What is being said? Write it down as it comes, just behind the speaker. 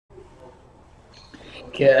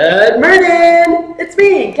Good morning! It's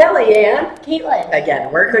me, Kelly, and Caitlin.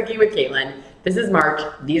 again, we're cooking with Caitlin. This is March.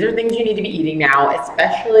 These are things you need to be eating now,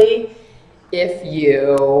 especially if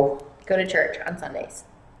you Go to church on Sundays.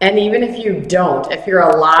 and even if you don't, if you're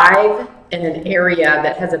alive in an area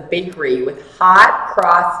that has a bakery with hot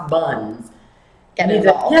cross buns. Get you need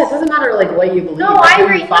involved. yeah, it doesn't matter like what you believe No, or I who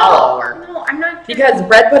agree. you follow or No, I'm not. because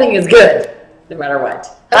bread pudding is good, no matter what.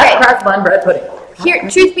 Okay. Hot cross bun bread pudding. Here,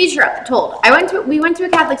 truth be told, we went to a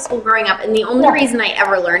Catholic school growing up, and the only reason I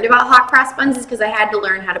ever learned about hot cross buns is because I had to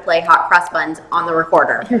learn how to play hot cross buns on the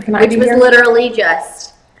recorder, Here, can I which be was here? literally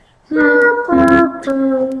just. Why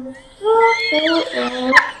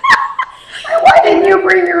didn't you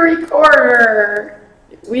bring your recorder?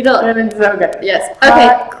 We don't. And it's so good. Yes. Hot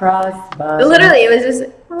Okay. cross bun. Literally, it was just.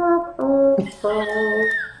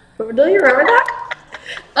 Do you remember that?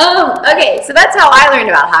 Okay, so that's how I learned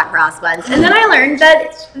about hot cross buns, and then I learned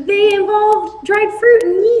that they involved dried fruit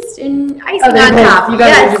and yeast and icing on top. You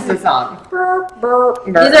guys are Yes. just a song.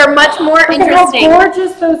 These are much more interesting. How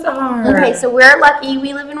gorgeous those are. Okay, so we're lucky.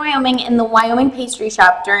 We live in Wyoming, and the Wyoming pastry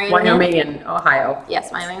shop during Wyoming and Ohio. yes,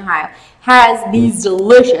 Wyoming, Ohio, has these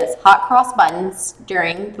delicious hot cross buns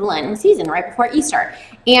during the Lenten season, right before Easter.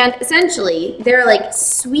 And essentially, they're like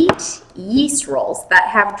sweet yeast rolls that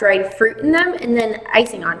have dried fruit in them and then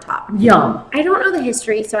icing on top. Yum. I don't know the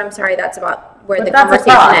history, so I'm sorry. That's about where But the that's a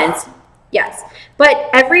conversation cross. ends. Yes, but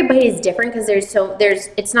everybody's different because there's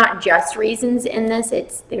it's not just raisins in this.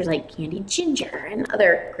 There's like candied ginger and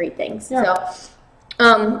other great things. Yeah.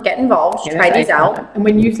 So, get involved. Yeah, Try that's these nice. out. And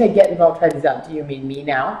when you say get involved, try these out, do you mean me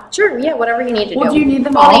now? Sure. Yeah. Whatever you need to do. Well, do you need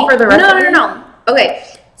them all for the recipe? No. Okay.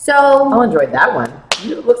 So. I'll enjoy that one.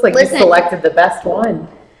 It looks like Listen. you selected the best one.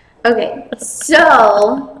 Okay.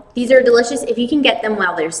 So these are delicious if you can get them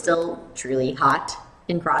while they're still truly hot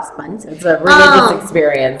in cross buns. It's a religious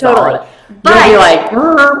experience. Totally. But But- you'll be like,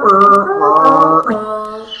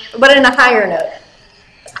 But in a higher note.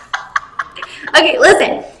 Okay,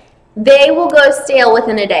 listen. They will go stale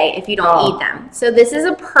within a day if you don't eat them. So this is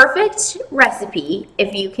a perfect recipe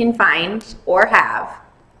if you can find or have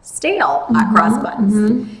stale hot cross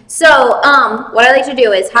buns. So what I like to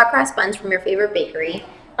do is hot cross buns from your favorite bakery.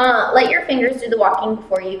 Let your fingers do the walking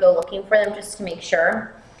before you go looking for them just to make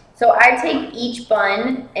sure. So I take each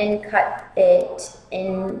bun and cut it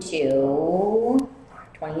into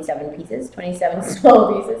 27 pieces, 27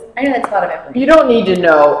 small pieces. I know that's a lot of effort. you don't need to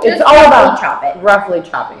know. Just It's all about chop it. roughly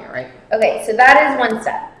chopping it, right? Okay, so that is one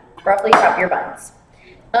step. Roughly chop your buns.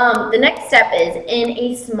 The next step is in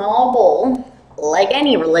a small bowl, like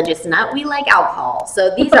any religious nut, we like alcohol.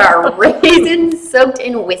 So these are raisins soaked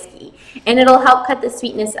in whiskey, and it'll help cut the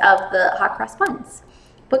sweetness of the hot cross buns.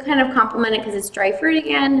 But kind of complement it because it's dry fruit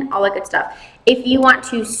again, all that good stuff. If you want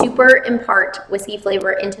to super impart whiskey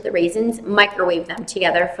flavor into the raisins, microwave them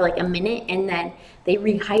together for like a minute, and then they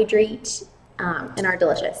rehydrate and are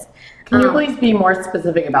delicious. Can you please be more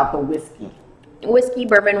specific about the whiskey? Whiskey,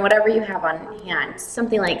 bourbon, whatever you have on hand.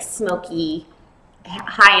 Something like smoky,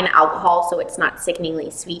 high in alcohol, so it's not sickeningly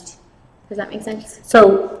sweet. Does that make sense?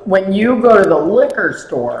 So when you go to the liquor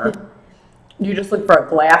store, you just look for a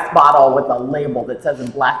glass bottle with a label that says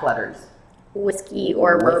in black letters, Whiskey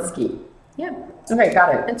or bourbon. whiskey. Yeah, Okay,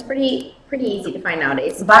 got it. it's pretty easy to find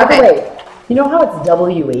nowadays. By Okay. the way, you know how it's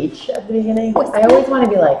WH at the beginning? Whiskey. I always want to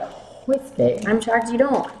be like, whiskey. I'm shocked you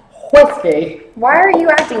don't. Whiskey. Why are you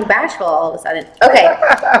acting bashful all of a sudden? Okay,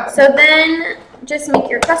 so then just make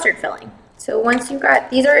your custard filling. So once you've got,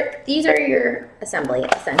 these are your assembly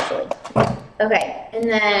essentially. Okay, and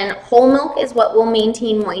then whole milk is what will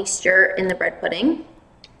maintain moisture in the bread pudding.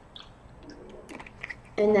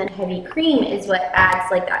 And then heavy cream is what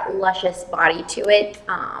adds like that luscious body to it.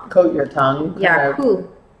 Coat your tongue. Yeah, kind of.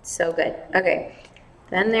 whew, so good. Okay,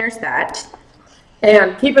 then there's that.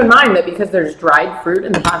 And keep in mind that because there's dried fruit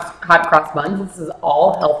in the hot cross buns, this is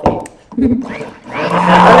all healthy. Okay,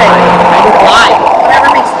 I just lied.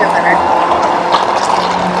 whatever makes you feel better.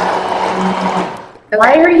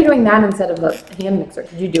 Why are you doing that instead of the hand mixer?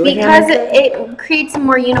 Did you do it Because hand mixer? it creates a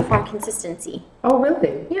more uniform consistency. Oh,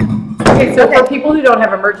 really? Yeah. Okay, so for people who don't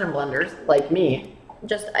have immersion blenders, like me,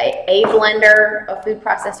 Just a blender, a food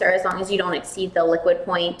processor, as long as you don't exceed the liquid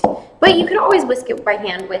point. But you could always whisk it by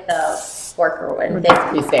hand with a fork or would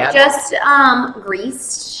whatever. this be sad? Just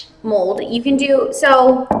greased mold. You can do,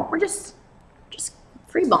 so we're just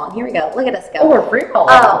free balling. Here we go. Look at us Oh, go. we're free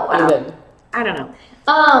balling. Oh, wow. Even. I don't know.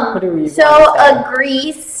 What do we So want to say? a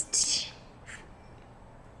greased,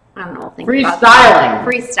 I don't know. Think about Freestyling.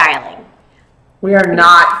 Freestyling. We are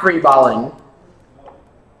not free balling.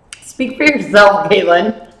 Speak for yourself,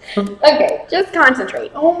 Caitlin. Okay, just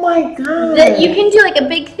concentrate. Oh my god. You can do like a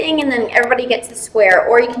big thing and then everybody gets a square,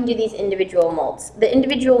 or you can do these individual molds. The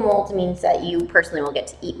individual molds means that you personally will get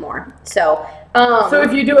to eat more. So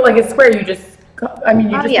if you do it like a square, you just put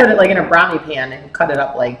it like in a brownie pan and cut it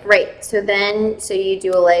up like. Right. So you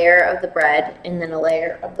do a layer of the bread and then a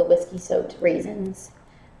layer of the whiskey soaked raisins,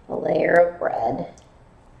 a layer of bread,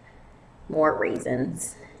 more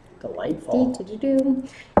raisins. Delightful.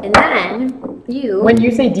 And then you. When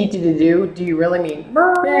you say do you really mean?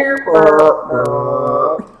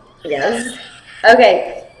 Yes.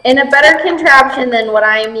 Okay. In a better contraption than what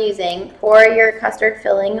I am using, pour your custard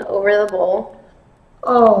filling over the bowl.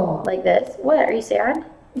 Oh. Like this. What? Are you sad?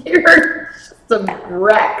 You're just a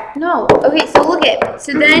wreck. No. Okay, so look at.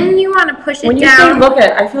 So then you want to push it down. When you say look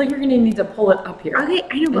at, I feel like you're going to need to pull it up here. Okay,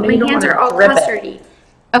 I know, but my hands are all custardy.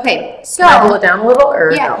 Okay, so. Can I pull it down a little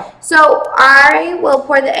or yeah. no? So I will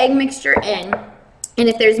pour the egg mixture in, and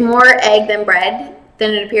if there's more egg than bread,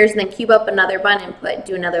 then it appears, and then cube up another bun and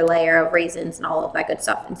do another layer of raisins and all of that good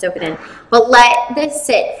stuff and soak it in. But let this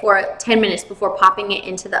sit for 10 minutes before popping it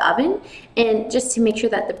into the oven, and just to make sure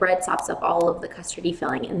that the bread sops up all of the custardy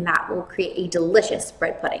filling, and that will create a delicious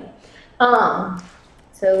bread pudding.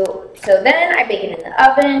 So then I bake it in the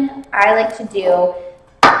oven. I like to do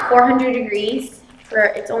 400 degrees for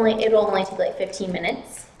it'll only take like 15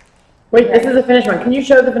 minutes. Wait, this is the finished one. Can you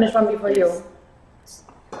show the finished one before you?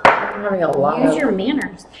 I'm having a lot Use your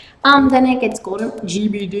manners. Then it gets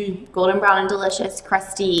golden brown and delicious,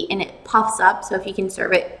 crusty, and it puffs up. So if you can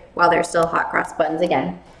serve it while they're still hot cross buns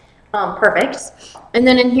again, perfect. And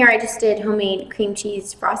then in here I just did homemade cream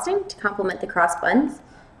cheese frosting to complement the cross buns,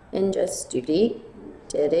 and just diddy,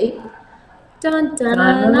 dun dun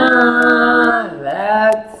dun dun.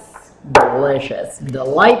 That's delicious,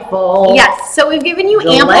 delightful. Yes. So we've given you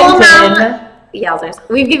ample amount. Yowzers.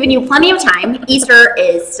 We've given you plenty of time. Easter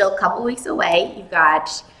is still a couple weeks away. You've got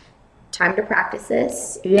time to practice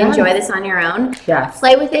this. Yes. Enjoy this on your own. Yes.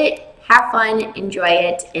 Play with it, have fun, enjoy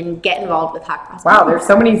it, and get involved with hot cross. Wow, there's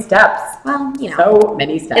so many steps. Well, you know. So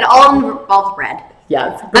many steps. It all involves bread.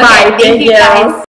 Yes. Bye. Thank you guys.